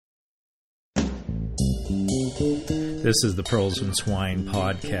This is the Pearls and Swine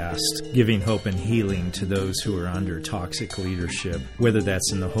podcast, giving hope and healing to those who are under toxic leadership, whether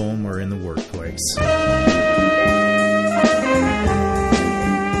that's in the home or in the workplace.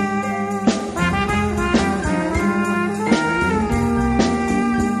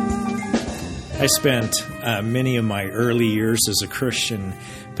 I spent many of my early years as a Christian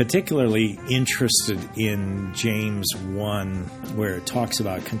particularly interested in James 1, where it talks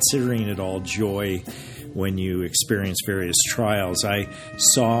about considering it all joy when you experience various trials. I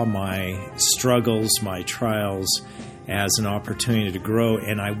saw my struggles, my trials, as an opportunity to grow,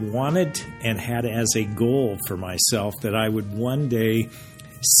 and I wanted and had as a goal for myself that I would one day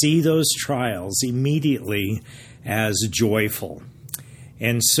see those trials immediately as joyful.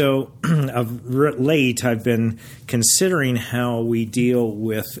 And so of late, I've been considering how we deal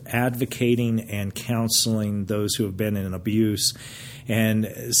with advocating and counseling those who have been in abuse.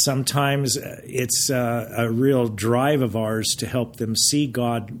 And sometimes it's a real drive of ours to help them see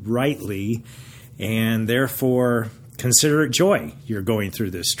God rightly and therefore consider it joy you're going through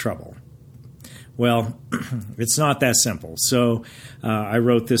this trouble. Well, it's not that simple. So I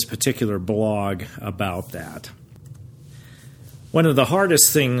wrote this particular blog about that. One of the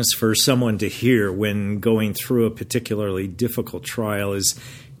hardest things for someone to hear when going through a particularly difficult trial is,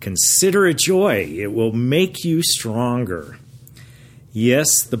 consider it joy. It will make you stronger.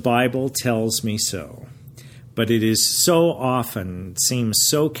 Yes, the Bible tells me so, but it is so often, seems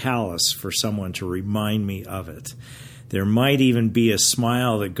so callous for someone to remind me of it. There might even be a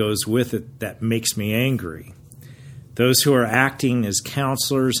smile that goes with it that makes me angry. Those who are acting as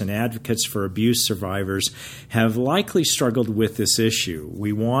counselors and advocates for abuse survivors have likely struggled with this issue.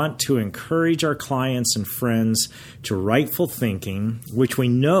 We want to encourage our clients and friends to rightful thinking, which we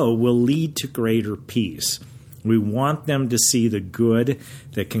know will lead to greater peace. We want them to see the good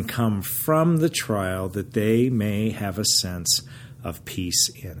that can come from the trial, that they may have a sense of peace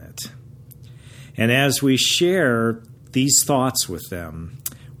in it. And as we share these thoughts with them,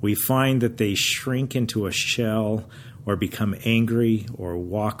 we find that they shrink into a shell or become angry or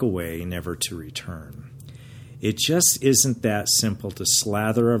walk away, never to return. It just isn't that simple to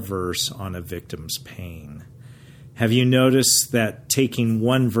slather a verse on a victim's pain. Have you noticed that taking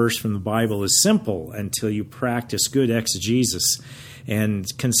one verse from the Bible is simple until you practice good exegesis and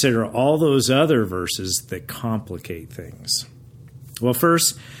consider all those other verses that complicate things? Well,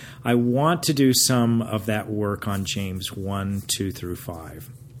 first, I want to do some of that work on James 1, 2 through 5,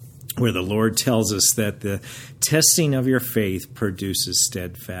 where the Lord tells us that the testing of your faith produces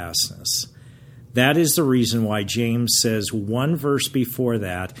steadfastness. That is the reason why James says one verse before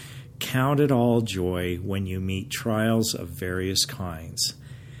that, count it all joy when you meet trials of various kinds.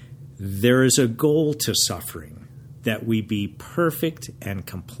 There is a goal to suffering, that we be perfect and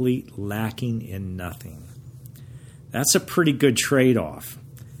complete, lacking in nothing. That's a pretty good trade-off.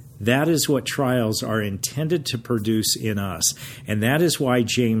 That is what trials are intended to produce in us, and that is why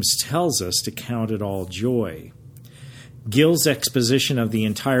James tells us to count it all joy. Gill's exposition of the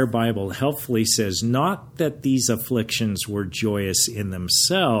entire Bible helpfully says not that these afflictions were joyous in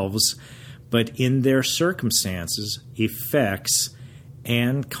themselves, but in their circumstances, effects,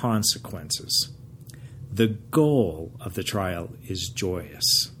 and consequences. The goal of the trial is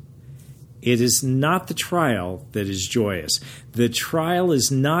joyous. It is not the trial that is joyous. The trial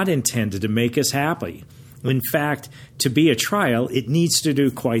is not intended to make us happy. In fact, to be a trial, it needs to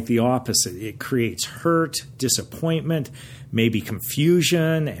do quite the opposite. It creates hurt, disappointment, maybe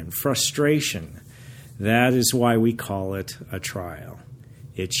confusion, and frustration. That is why we call it a trial.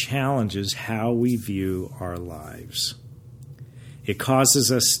 It challenges how we view our lives. It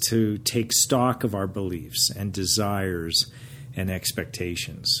causes us to take stock of our beliefs and desires and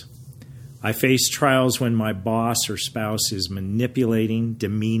expectations. I face trials when my boss or spouse is manipulating,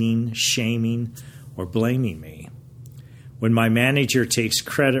 demeaning, shaming, or blaming me. When my manager takes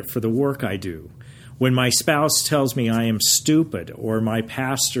credit for the work I do. When my spouse tells me I am stupid, or my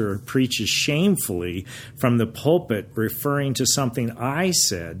pastor preaches shamefully from the pulpit referring to something I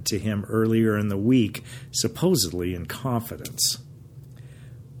said to him earlier in the week, supposedly in confidence.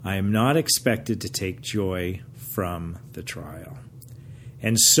 I am not expected to take joy from the trial.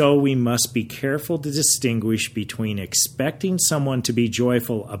 And so we must be careful to distinguish between expecting someone to be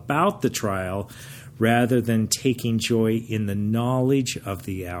joyful about the trial rather than taking joy in the knowledge of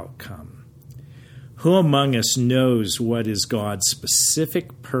the outcome. Who among us knows what is God's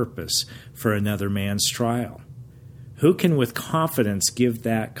specific purpose for another man's trial? Who can with confidence give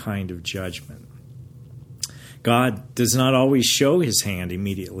that kind of judgment? God does not always show his hand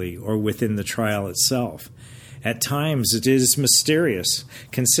immediately or within the trial itself. At times it is mysterious.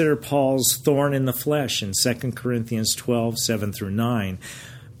 Consider Paul's thorn in the flesh in 2 Corinthians 12, 7 through 9.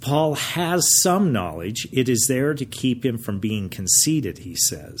 Paul has some knowledge. It is there to keep him from being conceited, he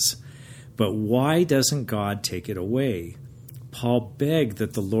says. But why doesn't God take it away? Paul begged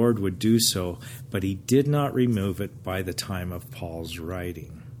that the Lord would do so, but he did not remove it by the time of Paul's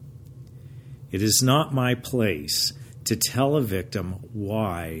writing. It is not my place to tell a victim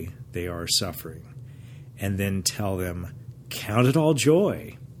why they are suffering, and then tell them, count it all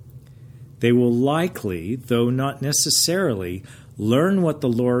joy. They will likely, though not necessarily, learn what the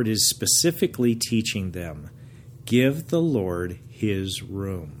Lord is specifically teaching them. Give the Lord his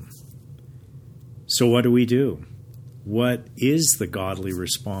room. So what do? What is the godly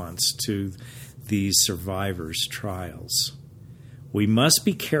response to these survivors' trials? We must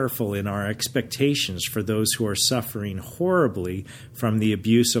be careful in our expectations for those who are suffering horribly from the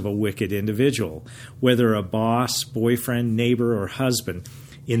abuse of a wicked individual, whether a boss, boyfriend, neighbor, or husband.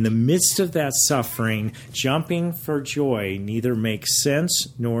 In the midst of that suffering, jumping for joy neither makes sense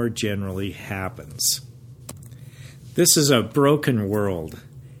nor generally happens. This is a broken world,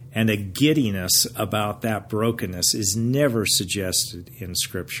 and a giddiness about that brokenness is never suggested in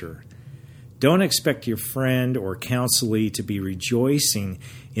Scripture. Don't expect your friend or counselee to be rejoicing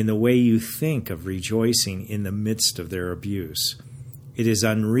in the way you think of rejoicing in the midst of their abuse. It is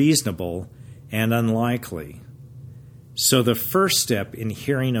unreasonable and unlikely. So the first step in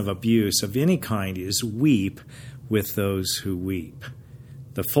hearing of abuse of any kind is weep with those who weep.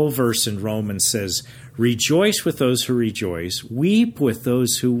 The full verse in Romans says, rejoice with those who rejoice, weep with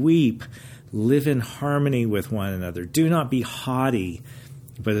those who weep, live in harmony with one another. Do not be haughty,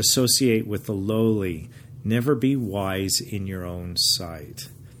 but associate with the lowly. Never be wise in your own sight.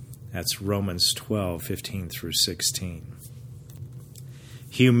 That's Romans 12, 15 through 16.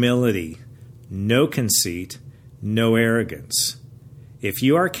 Humility, no conceit, no arrogance. If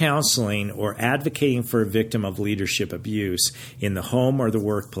you are counseling or advocating for a victim of leadership abuse in the home or the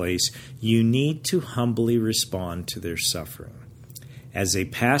workplace, you need to humbly respond to their suffering. As they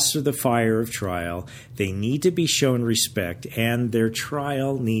pass through the fire of trial, they need to be shown respect, and their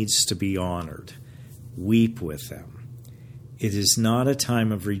trial needs to be honored. Weep with them. It is not a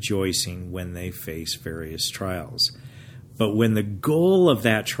time of rejoicing when they face various trials. But when the goal of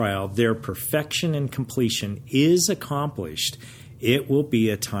that trial, their perfection and completion, is accomplished, it will be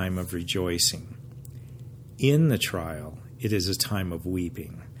a time of rejoicing. In the trial, it is a time of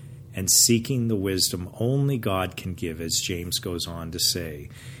weeping and seeking the wisdom only God can give, as James goes on to say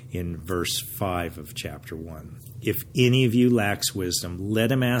in verse 5 of chapter 1. If any of you lacks wisdom,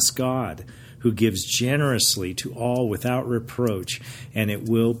 let him ask God, who gives generously to all without reproach, and it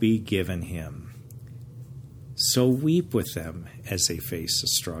will be given him. So weep with them as they face a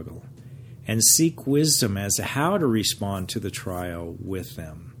struggle, and seek wisdom as to how to respond to the trial with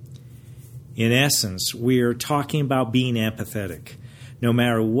them. In essence, we are talking about being empathetic. No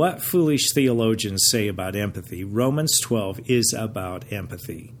matter what foolish theologians say about empathy, Romans 12 is about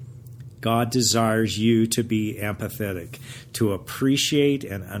empathy. God desires you to be empathetic, to appreciate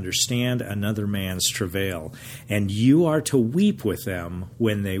and understand another man's travail, and you are to weep with them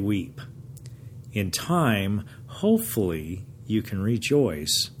when they weep. In time, hopefully, you can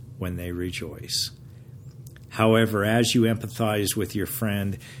rejoice when they rejoice. However, as you empathize with your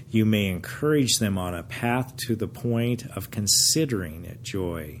friend, you may encourage them on a path to the point of considering it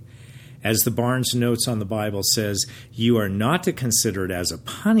joy. As the Barnes Notes on the Bible says, you are not to consider it as a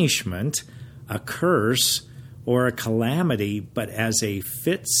punishment, a curse, or a calamity, but as a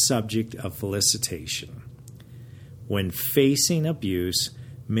fit subject of felicitation. When facing abuse,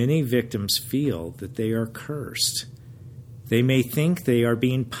 many victims feel that they are cursed. They may think they are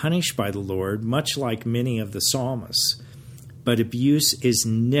being punished by the Lord, much like many of the psalmists. But abuse is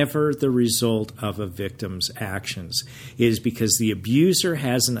never the result of a victim's actions. It is because the abuser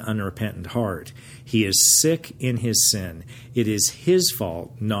has an unrepentant heart. He is sick in his sin. It is his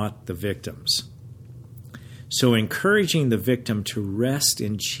fault, not the victim's. So encouraging the victim to rest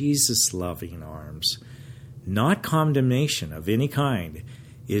in Jesus' loving arms, not condemnation of any kind,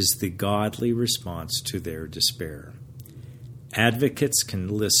 is the godly response to their despair. Advocates can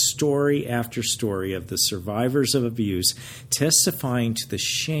list story after story of the survivors of abuse testifying to the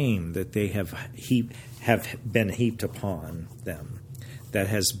shame that they have been heaped upon them. That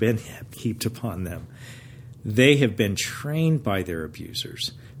has been heaped upon them. They have been trained by their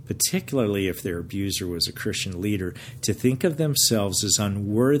abusers, particularly if their abuser was a Christian leader, to think of themselves as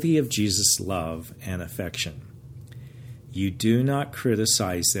unworthy of Jesus' love and affection. You do not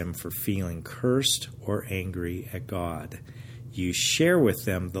criticize them for feeling cursed or angry at God. you share with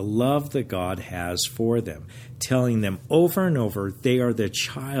them the love that God has for them, telling them over and over they are the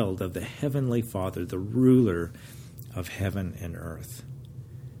child of the Heavenly Father, the ruler of heaven and earth.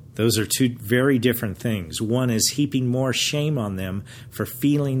 Those are two very different things. One is heaping more shame on them for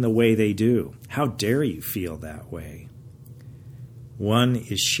feeling the way they do. How dare you feel that way? One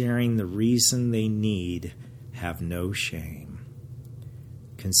is sharing the reason they need have no shame.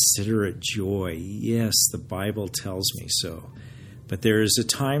 Consider it joy. Yes, the Bible tells me so. But there is a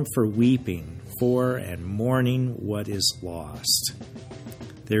time for weeping for and mourning what is lost.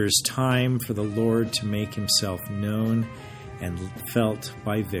 There is time for the Lord to make himself known and felt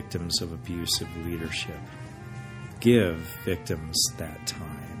by victims of abusive leadership. Give victims that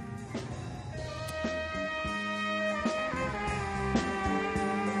time.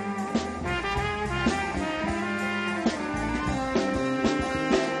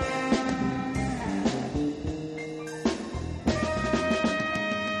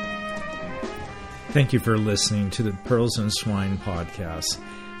 Thank you for listening to the Pearls and Swine podcast.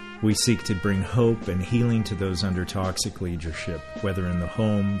 We seek to bring hope and healing to those under toxic leadership, whether in the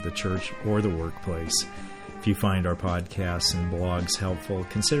home, the church, or the workplace. If you find our podcasts and blogs helpful,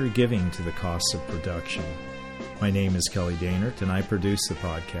 consider giving to the costs of production. My name is Kelly Daynert, and I produce the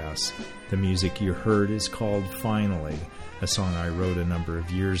podcast. The music you heard is called Finally, a song I wrote a number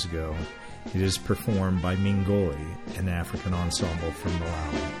of years ago. It is performed by Mingoli, an African ensemble from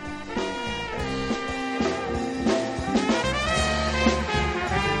Malawi.